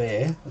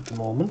spare at the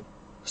moment.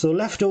 So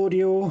left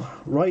audio,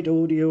 right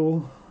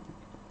audio,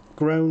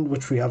 ground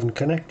which we haven't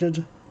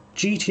connected,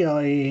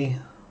 GTI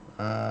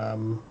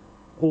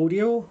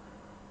audio,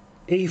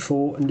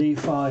 A4 and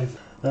A5.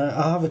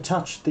 I have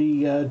attached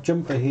the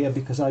jumper here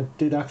because I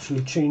did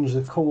actually change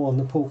the core on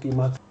the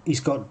PokeyMAX. He's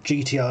got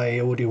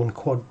GTI audio and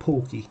quad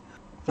pokey.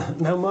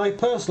 Now my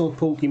personal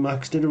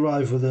PokeyMAX did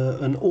arrive with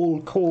an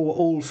all-core,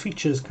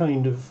 all-features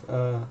kind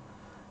of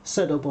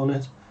setup on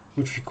it,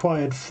 which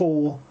required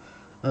 4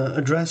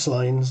 address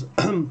lines.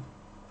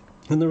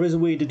 And there is a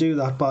way to do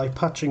that by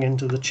patching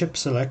into the chip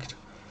select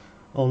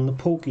on the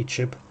Pokey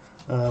chip,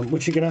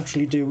 which you can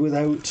actually do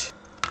without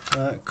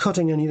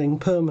cutting anything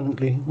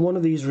permanently. One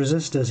of these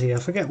resistors here, I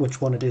forget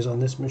which one it is on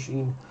this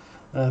machine,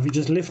 if you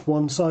just lift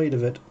one side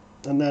of it,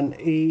 and then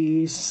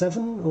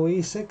A7 or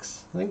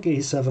A6, I think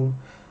A7,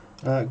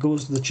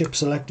 goes to the chip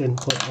select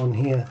input on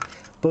here.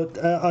 But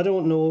I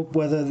don't know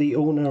whether the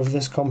owner of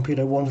this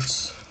computer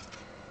wants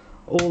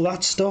all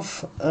that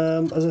stuff.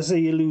 As I say,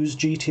 you lose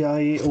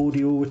GTI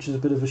audio, which is a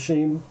bit of a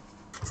shame.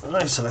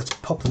 Right, so let's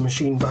pop the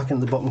machine back in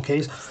the bottom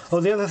case.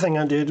 Oh, the other thing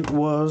I did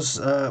was,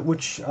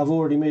 which I've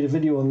already made a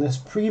video on this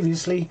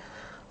previously,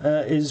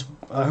 is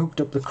I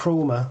hooked up the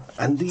chroma,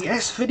 and the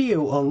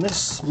S-video on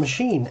this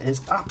machine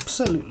is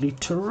absolutely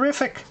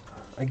terrific.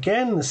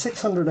 Again, the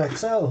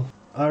 600XL.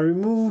 I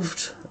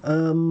removed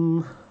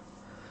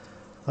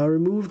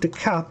a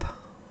cap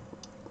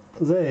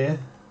there,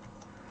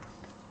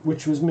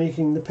 which was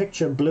making the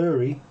picture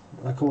blurry.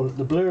 I call it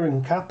the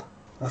blurring cap.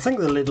 I think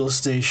the lid will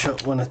stay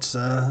shut when it's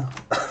I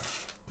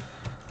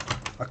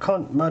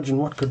can't imagine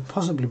what could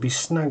possibly be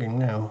snagging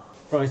now.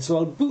 Right, so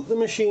I'll boot the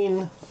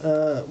machine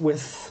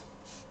with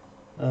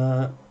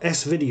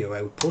S-video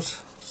output,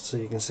 so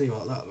you can see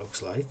what that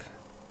looks like.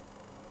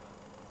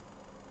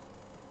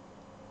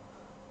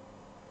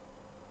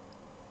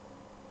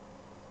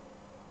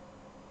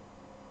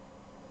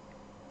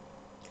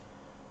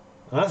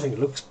 I think it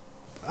looks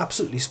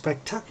absolutely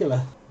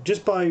spectacular.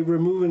 Just by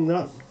removing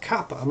that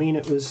cap, I mean,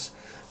 it was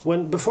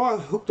before I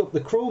hooked up the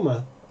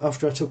chroma,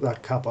 after I took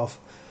that cap off,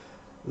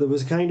 there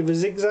was kind of a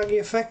zigzaggy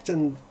effect,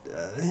 and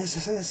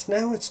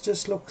now it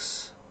just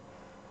looks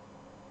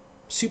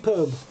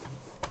superb.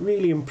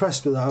 Really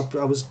impressed with that.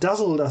 I was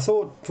dazzled. I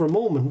thought for a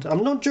moment,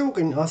 I'm not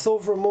joking, I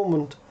thought for a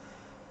moment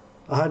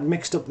I had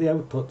mixed up the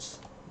outputs.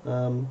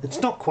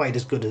 It's not quite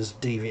as good as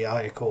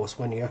DVI, of course,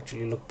 when you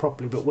actually look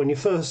properly, but when you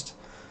first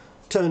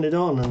turned it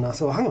on, and I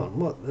thought, hang on,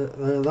 what?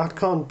 That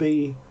can't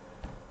be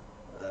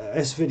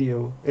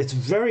S-video. It's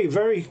very,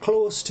 very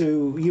close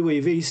to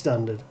UAV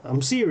standard.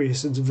 I'm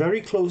serious, it's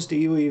very close to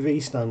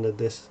UAV standard,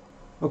 this.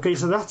 Okay,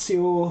 so that's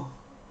your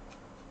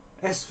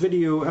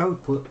S-video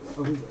output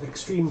of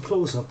extreme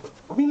close-up.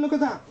 I mean, look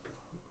at that.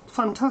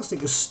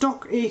 Fantastic. A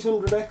stock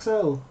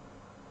 800XL.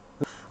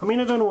 I mean,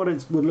 I don't know what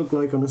it would look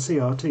like on a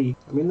CRT.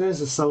 I mean,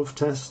 there's a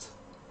self-test.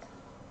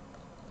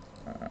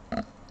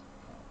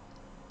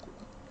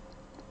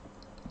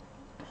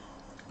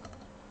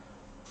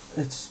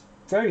 It's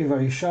very,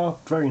 very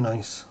sharp, very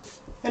nice.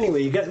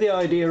 Anyway, you get the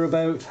idea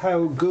about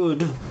how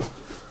good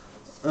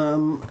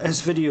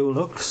S-Video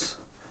looks.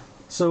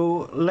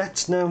 So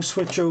let's now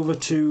switch over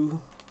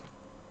to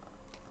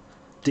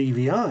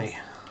DVI.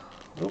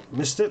 Oh,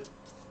 missed it.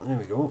 There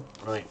we go.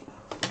 Right.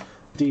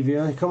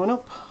 DVI coming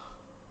up.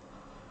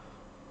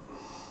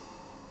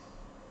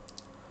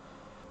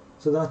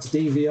 So that's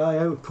DVI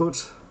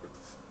output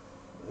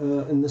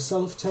in the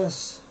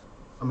self-test.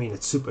 I mean,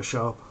 it's super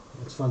sharp.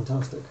 It's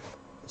fantastic.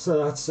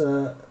 So that's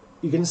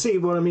you can see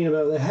what I mean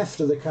about the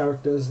heft of the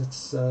characters.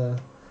 It's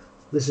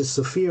this is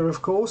Sophia,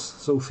 of course,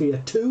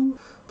 Sophia 2,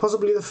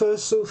 possibly the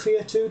first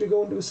Sophia 2 to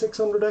go into a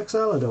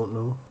 600XL, I don't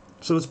know.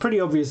 So it's pretty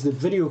obvious that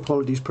video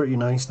quality is pretty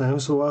nice now,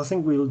 so what I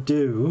think we'll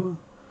do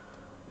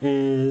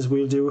is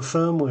we'll do a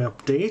firmware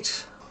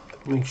update,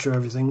 make sure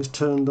everything's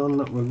turned on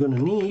that we're going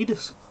to need.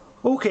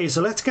 Okay,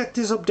 so let's get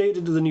this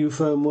updated to the new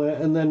firmware,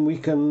 and then we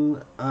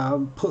can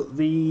put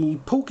the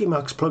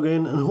PokeyMAX plug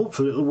in and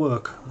hopefully it'll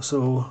work.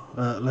 So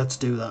let's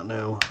do that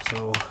now.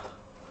 So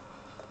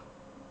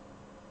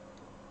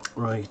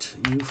right,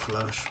 you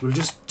flash. We'll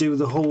just do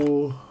the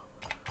whole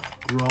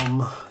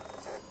ROM.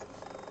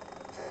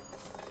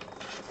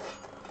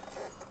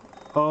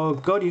 Oh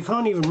god, you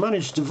can't even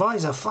manage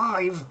divisor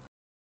 5.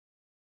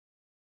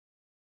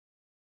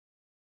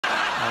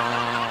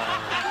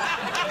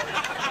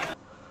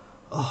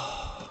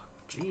 Oh,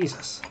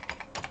 Jesus.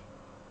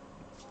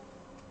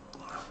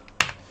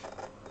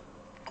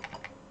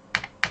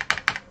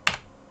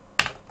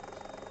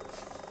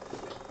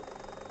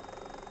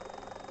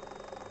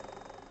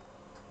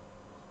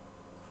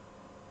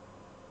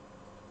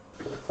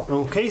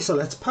 Okay, so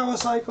let's power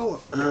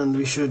cycle and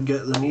we should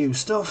get the new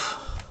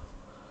stuff.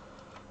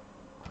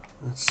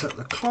 Let's set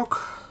the clock.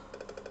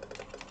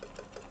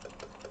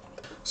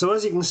 So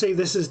as you can see,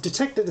 this has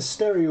detected a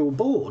stereo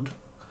board,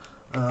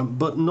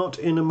 but not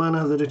in a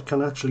manner that it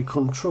can actually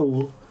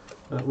control,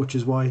 which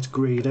is why it's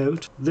greyed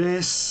out.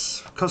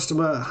 This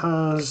customer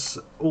has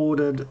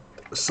ordered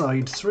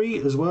side 3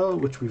 as well,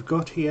 which we've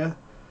got here.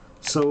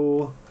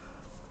 So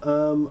I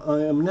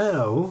am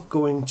now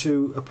going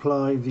to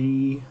apply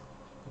the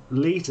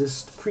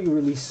latest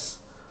pre-release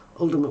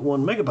Ultimate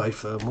 1MB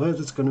firmware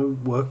that's going to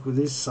work with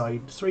his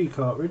side 3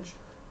 cartridge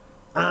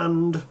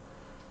and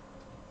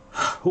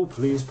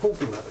hopefully his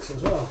PokeyMAX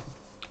as well.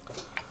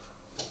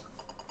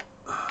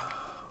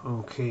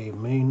 Okay,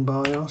 main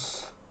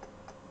BIOS.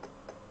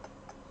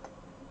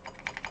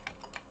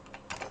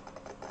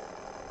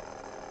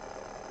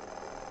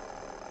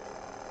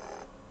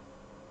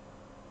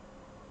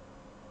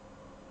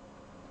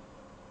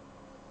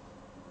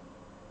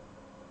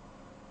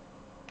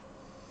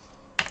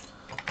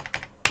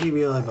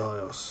 DVI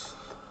BIOS.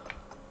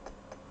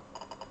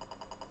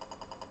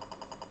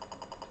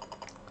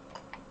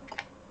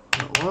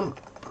 That one.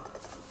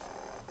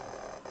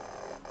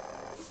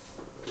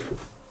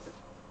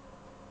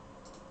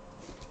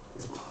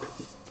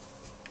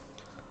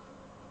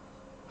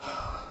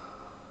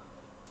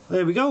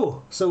 There we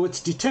go. So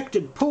it's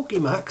detected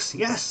PokeyMAX.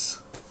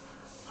 Yes.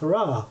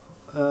 Hurrah.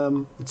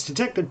 It's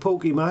detected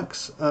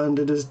PokeyMAX, and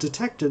it has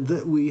detected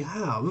that we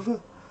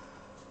have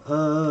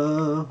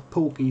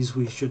Pokies.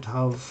 We should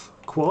have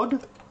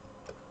quad.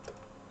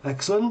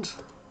 Excellent.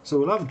 So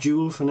we'll have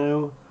dual for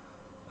now,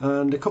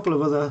 and a couple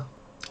of other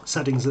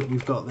settings that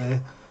we've got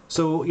there.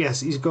 So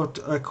yes, he's got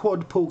a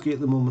quad Pokey at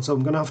the moment, so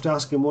I'm going to have to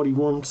ask him what he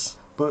wants,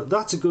 but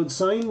that's a good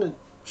sign. It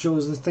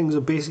shows that things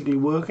are basically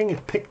working.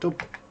 It picked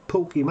up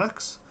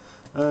PokeyMAX,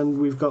 and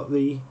we've got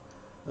the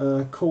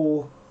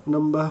core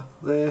number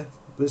there,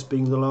 this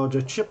being the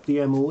larger chip, the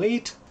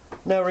M08.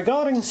 Now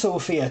regarding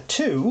Sophia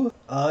 2,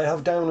 I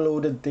have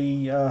downloaded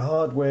the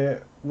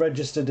hardware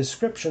register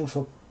description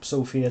for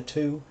Sophia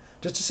 2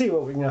 just to see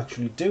what we can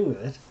actually do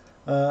with it.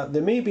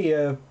 There may be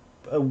a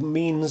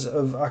means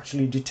of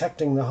actually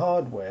detecting the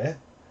hardware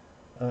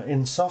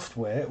in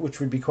software, which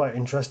would be quite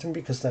interesting,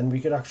 because then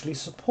we could actually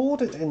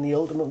support it in the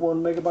Ultimate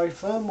 1MB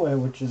firmware,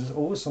 which is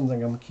always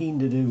something I'm keen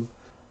to do.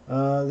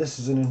 This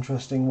is an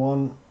interesting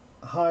one.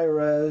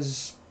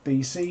 High-res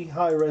BC,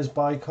 high-res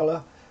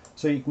bicolor,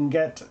 so you can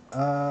get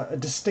a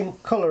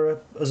distinct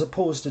colour as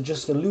opposed to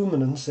just a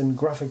luminance in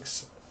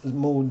graphics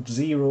mode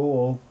 0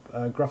 or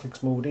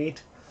graphics mode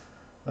 8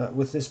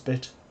 with this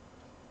bit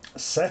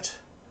set.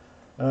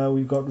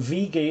 We've got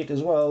V-gate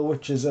as well,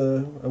 which is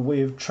a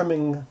way of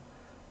trimming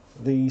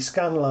the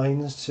scan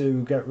lines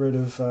to get rid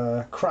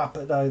of crap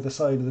at either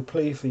side of the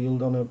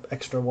playfield on an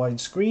extra wide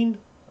screen.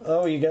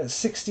 Oh, you get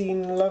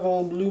 16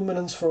 level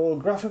luminance for all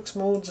graphics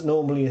modes.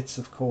 Normally it's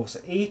of course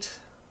 8.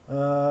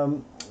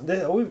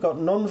 We've got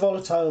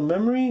non-volatile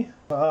memory.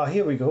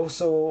 Here we go.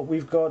 So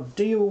we've got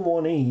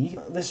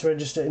DO1E. This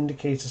register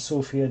indicates a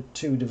Sophia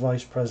 2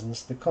 device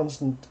presence. The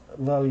constant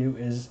value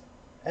is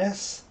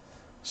S.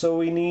 So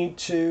we need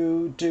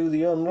to do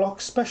the unlock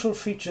special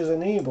features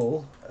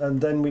enable,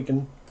 and then we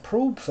can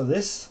probe for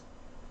this.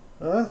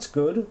 That's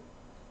good.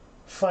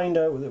 find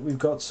out that we've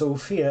got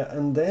Sophia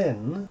and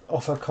then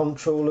offer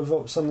control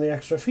of some of the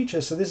extra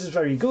features. So this is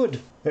very good.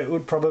 It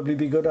would probably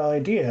be a good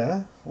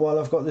idea, while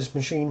I've got this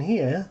machine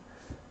here,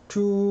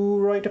 to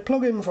write a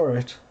plugin for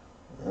it.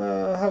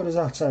 How does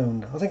that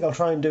sound? I think I'll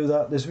try and do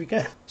that this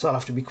weekend. So I'll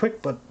have to be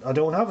quick, but I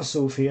don't have a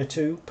Sophia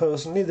 2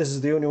 personally. This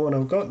is the only one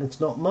I've got and it's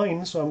not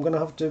mine, so I'm going to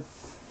have to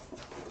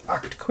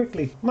act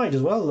quickly. Might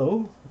as well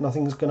though.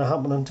 Nothing's going to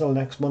happen until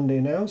next Monday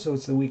now, so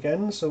it's the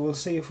weekend, so we'll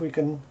see if we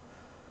can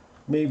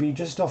maybe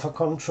just offer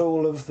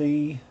control of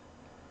the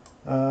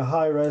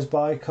high-res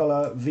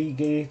bi-colour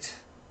V-gate,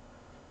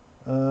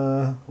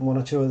 one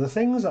or two other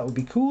things. That would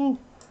be cool.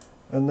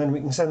 And then we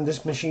can send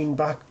this machine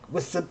back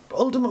with the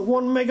ultimate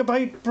 1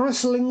 megabyte,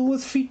 bristling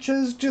with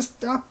features,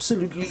 just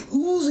absolutely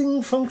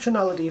oozing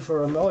functionality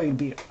for him. Oh, he'd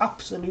be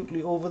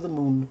absolutely over the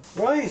moon.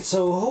 Right,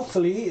 so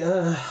hopefully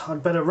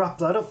I'd better wrap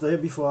that up there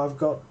before I've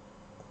got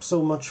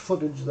so much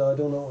footage that I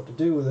don't know what to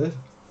do with it.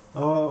 I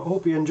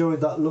hope you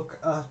enjoyed that look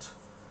at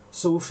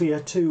Sophia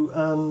 2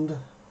 and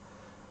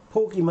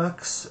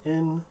PokeyMAX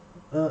in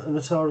an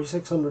Atari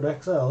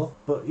 600 XL.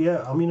 But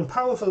yeah, I mean, a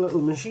powerful little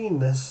machine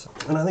this,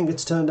 and I think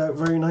it's turned out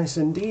very nice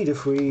indeed.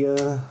 If we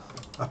I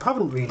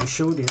haven't really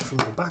showed it from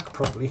the back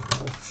properly.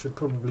 I should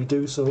probably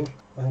do so.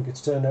 I think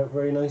it's turned out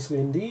very nicely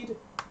indeed.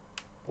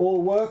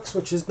 All works,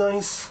 which is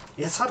nice.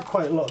 It's had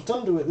quite a lot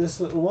done to it, this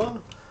little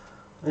one.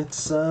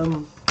 It's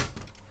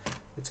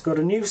got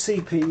a new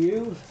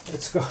CPU,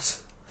 it's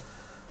got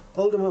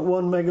ultimate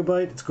 1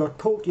 megabyte, it's got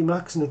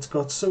PokeyMAX, and it's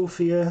got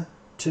Sophia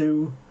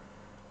 2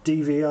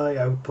 DVI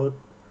output,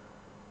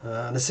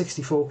 and a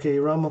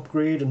 64K RAM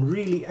upgrade, and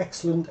really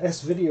excellent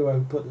S-video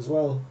output as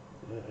well,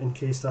 in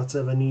case that's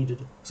ever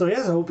needed. So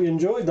yes, I hope you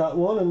enjoyed that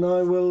one, and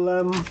I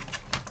will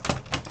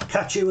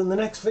catch you in the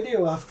next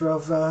video after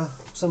I've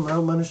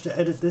somehow managed to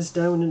edit this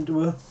down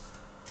into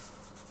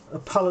a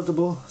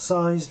palatable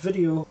sized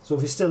video. So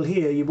if you're still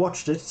here, you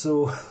watched it,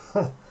 so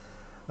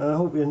I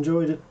hope you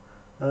enjoyed it.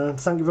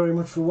 Thank you very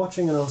much for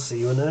watching, and I'll see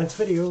you in the next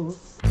video.